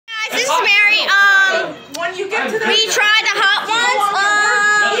this is Mary. When you get to the We tried the hot ones.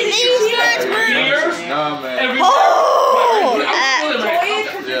 These ones were. Nah, man.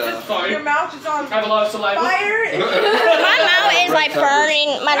 Your mouth is on I have a lot of saliva. fire. My mouth is like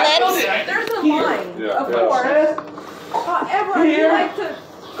burning my lips. There's a line, of course. However, you like to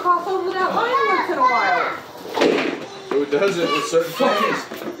cross over that line once in a while. Who doesn't with certain things?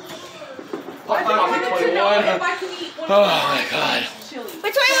 I just wanted to know if I can eat one Oh my god. chili.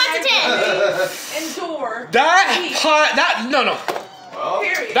 Which one wants to 10? Endure. That hot, no.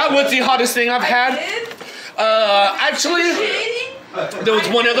 Period. That was the hottest thing I've had. Actually, there was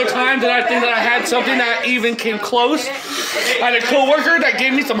one other time that I think that I had something that even came close. I had a coworker that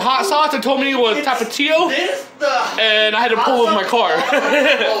gave me some hot sauce and told me it was Tapatio, and I had to pull with my car.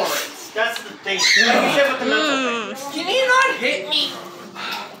 That's the thing. Can you not hit me?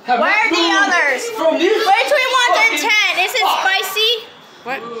 Where are the others? Between 1 to 10. Is it spicy?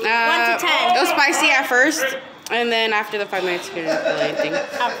 What? 1 to 10. It was spicy at first, and then after the 5 minutes, you didn't feel anything.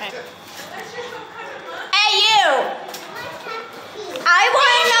 Okay. Hey, you! I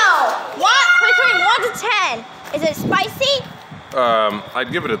want to know, what between 1 to 10? Is it spicy?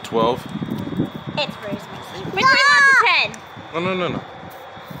 I'd give it a 12. It's very spicy. Between 1 to 10? No.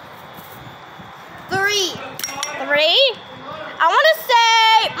 3. 3? I want to say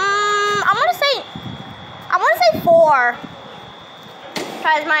 4.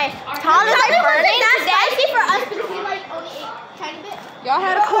 Cause my tongue is like burning to death. For us because we like only ate a tiny bit. Y'all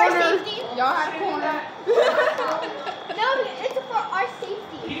had a corner. Y'all had a corner. No, it's for our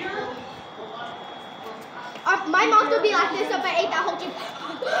safety. My mouth would be like this if I ate that whole thing.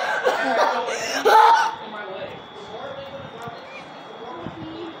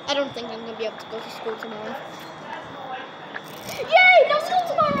 I don't think I'm gonna be able to go to school tomorrow. Yay! No school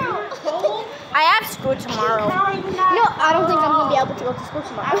tomorrow! I have school tomorrow. No, I don't think I'm gonna be able to go to school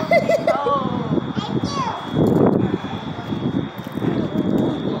tomorrow.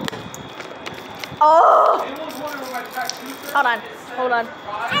 Oh! Hold on.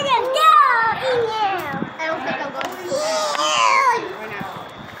 I just go! I don't think I'm going to school.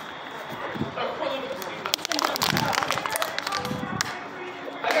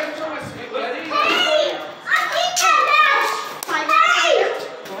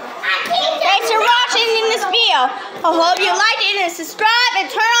 Thanks for watching in this video. I hope you liked it and subscribe and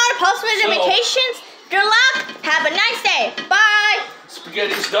turn on post notifications. Good luck. Have a nice day. Bye.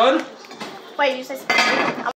 Spaghetti's done. Wait, you said spaghetti?